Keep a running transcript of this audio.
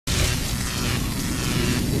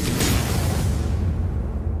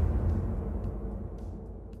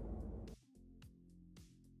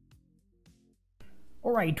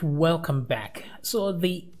All right, welcome back. So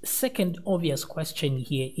the second obvious question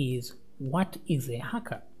here is, what is a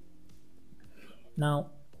hacker? Now,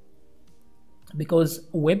 because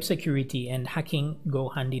web security and hacking go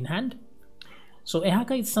hand in hand, so a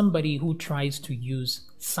hacker is somebody who tries to use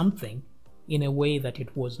something in a way that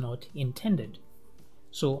it was not intended.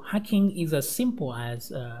 So hacking is as simple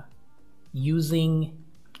as using,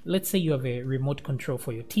 let's say you have a remote control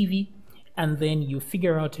for your TV, and then you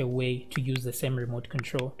figure out a way to use the same remote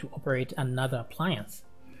control to operate another appliance.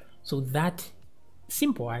 So that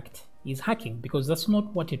simple act is hacking, because that's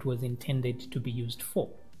not what it was intended to be used for.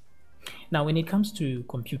 Now, when it comes to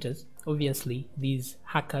computers, obviously these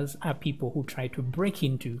hackers are people who try to break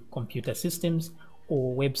into computer systems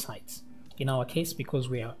or websites. In our case, because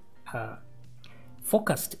we are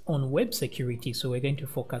focused on web security, so we're going to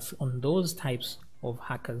focus on those types of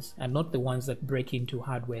hackers and not the ones that break into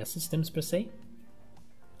hardware systems per se.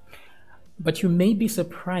 But you may be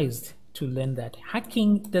surprised to learn that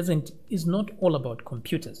hacking is not all about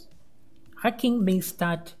computers. Hacking may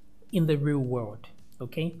start in the real world,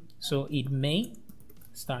 okay? So it may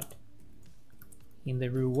start in the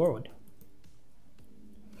real world.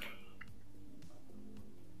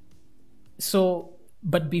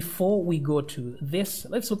 But before we go to this,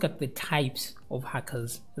 let's look at the types of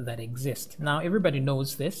hackers that exist. Now, everybody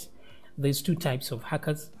knows this. There's two types of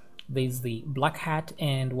hackers. There's the black hat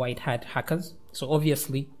and white hat hackers. So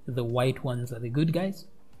obviously the white ones are the good guys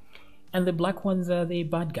and the black ones are the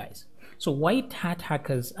bad guys. So white hat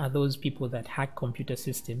hackers are those people that hack computer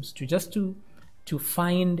systems to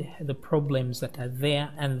find the problems that are there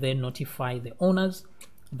and then notify the owners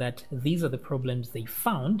that these are the problems they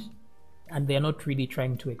found, and they're not really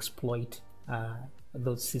trying to exploit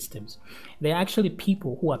those systems. They're actually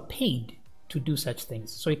people who are paid to do such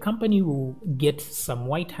things. So a company will get some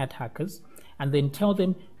white hat hackers and then tell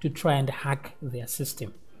them to try and hack their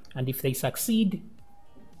system. And if they succeed,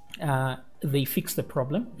 they fix the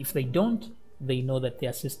problem. If they don't, they know that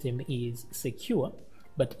their system is secure.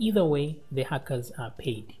 But either way, the hackers are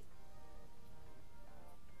paid.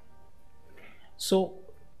 So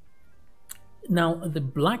now, the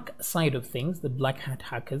black side of things, the black hat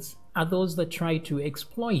hackers, are those that try to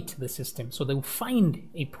exploit the system. So they'll find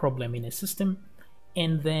a problem in a system,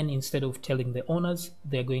 and then instead of telling the owners,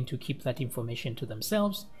 they're going to keep that information to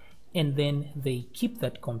themselves, and then they keep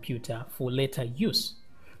that computer for later use.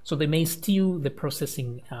 So they may steal the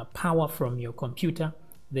processing power from your computer,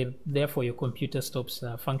 therefore your computer stops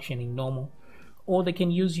functioning normal, or they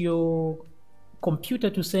can use your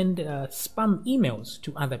computer to send spam emails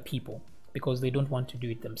to other people, because they don't want to do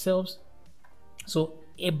it themselves. So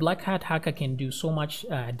a black hat hacker can do so much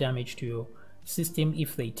damage to your system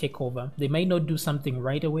if they take over. They may not do something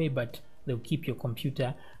right away, but they'll keep your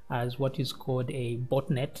computer as what is called a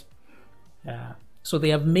botnet. So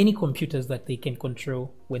they have many computers that they can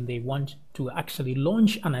control when they want to actually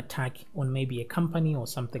launch an attack on maybe a company or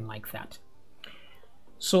something like that.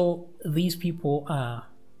 So these people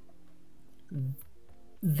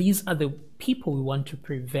these are the people we want to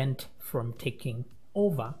prevent from taking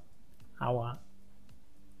over our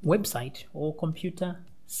website or computer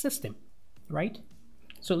system, right?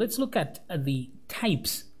 So let's look at the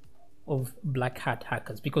types of black hat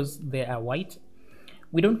hackers, because they are white.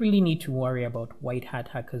 We don't really need to worry about white hat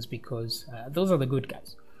hackers, because those are the good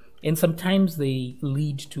guys. And sometimes they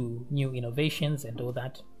lead to new innovations and all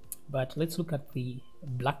that. But let's look at the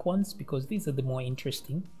black ones, because these are the more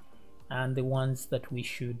interesting and the ones that we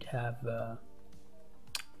should have,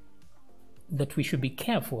 that we should be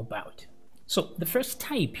careful about. So the first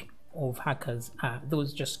type of hackers are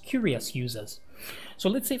those just curious users. So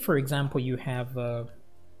let's say, for example, you have a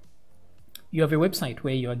website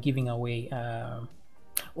where you are giving away,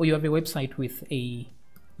 or you have a website with a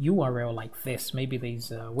URL like this. Maybe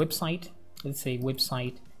there's a website, let's say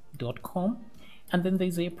website.com, and then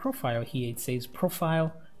there's a profile here. It says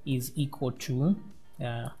profile is equal to,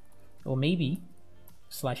 or maybe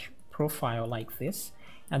 /profile like this,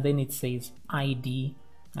 and then it says ID,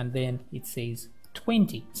 and then it says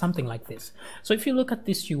 20, something like this. So if you look at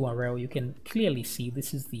this URL, you can clearly see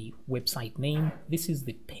this is the website name, this is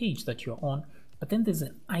the page that you're on, but then there's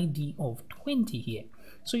an ID of 20 here.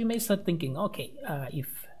 So you may start thinking, okay,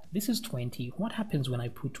 if this is 20, what happens when I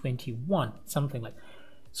put 21, something like that.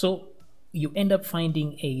 So you end up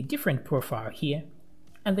finding a different profile here,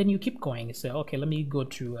 and then you keep going and say, okay, let me go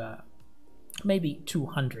to maybe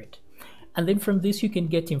 200. And then from this you can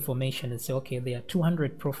get information and say, okay, there are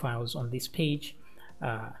 200 profiles on this page,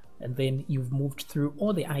 and then you've moved through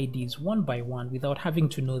all the IDs one by one without having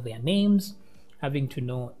to know their names, having to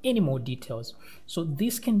know any more details. So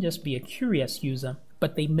this can just be a curious user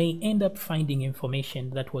but they may end up finding information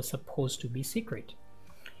that was supposed to be secret.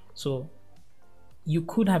 So you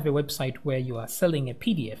could have a website where you are selling a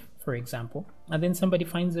PDF, for example, and then somebody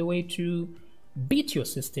finds a way to beat your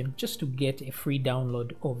system just to get a free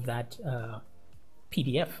download of that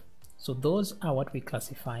PDF. So those are what we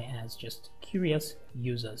classify as just curious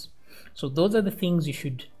users. So those are the things you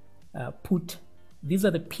should these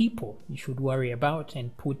are the people you should worry about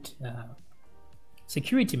and put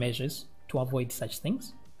security measures to avoid such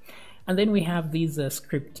things. And then we have these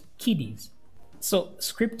script kiddies. So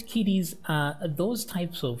script kiddies are those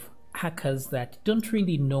types of hackers that don't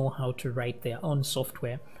really know how to write their own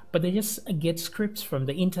software, but they just get scripts from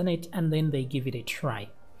the internet and then they give it a try.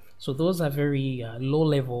 So those are very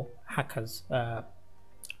low-level hackers.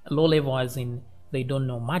 Low level as in they don't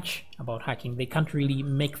know much about hacking. They can't really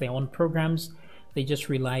make their own programs. They just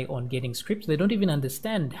rely on getting scripts. They don't even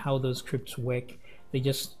understand how those scripts work. They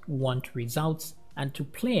just want results and to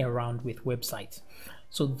play around with websites.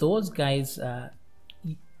 So those guys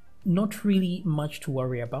not really much to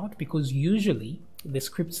worry about, because usually the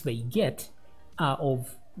scripts they get are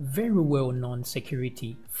of very well-known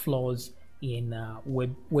security flaws in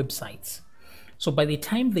websites. So by the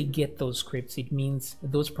time they get those scripts, it means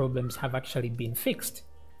those problems have actually been fixed.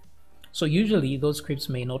 So usually those scripts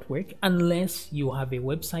may not work unless you have a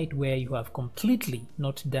website where you have completely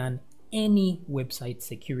not done any website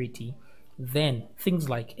security. Then things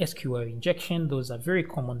like SQL injection, those are very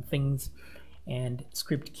common things, and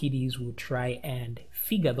script kiddies will try and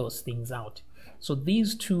figure those things out. So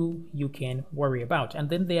these two you can worry about. And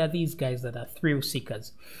then there are these guys that are thrill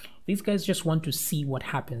seekers. These guys just want to see what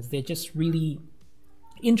happens. They're just really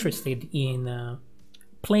interested in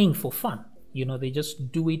playing for fun. You know, they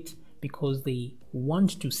just do it because they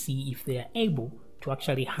want to see if they are able to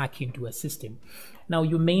actually hack into a system. Now,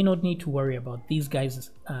 you may not need to worry about these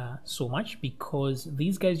guys so much, because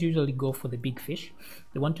these guys usually go for the big fish.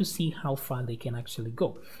 They want to see how far they can actually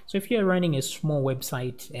go. So if you're running a small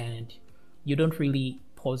website and you don't really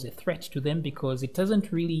pose a threat to them, because it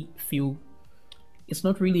doesn't really feel, it's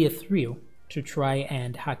not really a thrill to try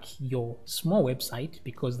and hack your small website,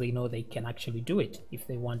 because they know they can actually do it if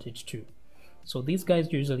they wanted to. So these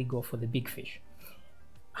guys usually go for the big fish.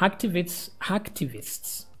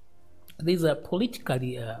 Hacktivists. These are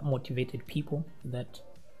politically motivated people that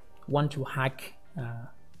want to hack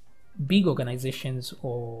big organizations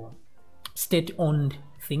or state-owned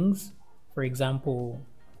things. For example,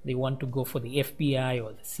 they want to go for the FBI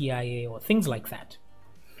or the CIA or things like that.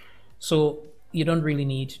 So you don't really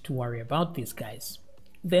need to worry about these guys.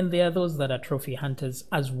 Then there are those that are trophy hunters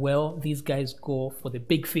as well. These guys go for the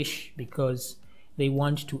big fish because they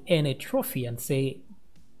want to earn a trophy and say,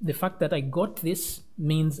 the fact that I got this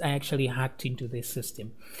means I actually hacked into this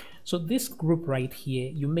system. So this group right here,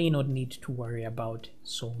 you may not need to worry about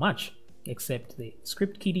so much, except the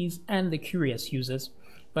script kiddies and the curious users,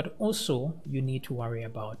 but also you need to worry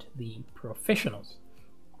about the professionals.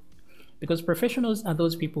 Because professionals are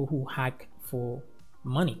those people who hack for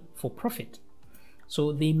money, for profit.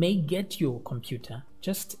 So they may get your computer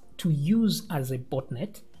just to use as a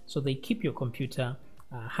botnet. So they keep your computer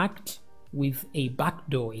hacked with a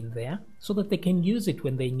backdoor in there, so that they can use it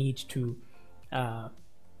when they need to hack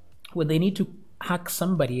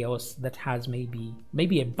somebody else that has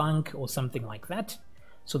maybe a bank or something like that.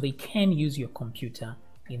 So they can use your computer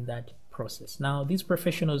in that process. Now, these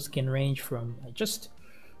professionals can range from just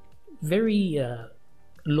very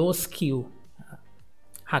low skill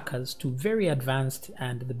hackers to very advanced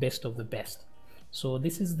and the best of the best. So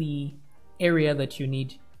this is the area that you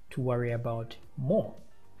need to worry about more.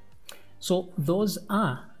 So those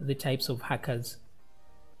are the types of hackers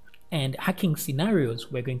and hacking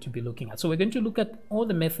scenarios we're going to be looking at. So we're going to look at all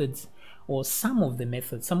the methods, or some of the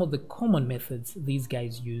methods, some of the common methods these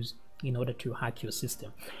guys use in order to hack your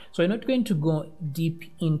system. So we're not going to go deep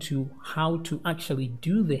into how to actually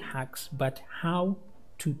do the hacks, but how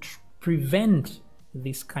to prevent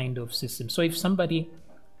this kind of system. So if somebody,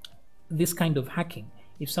 this kind of hacking,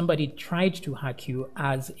 if somebody tried to hack you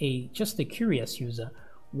as just a curious user,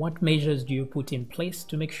 what measures do you put in place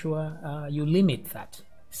to make sure you limit that?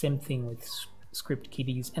 Same thing with script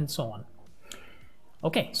kiddies and so on.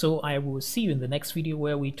 Okay, so I will see you in the next video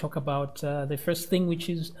where we talk about the first thing, which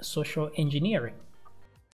is social engineering.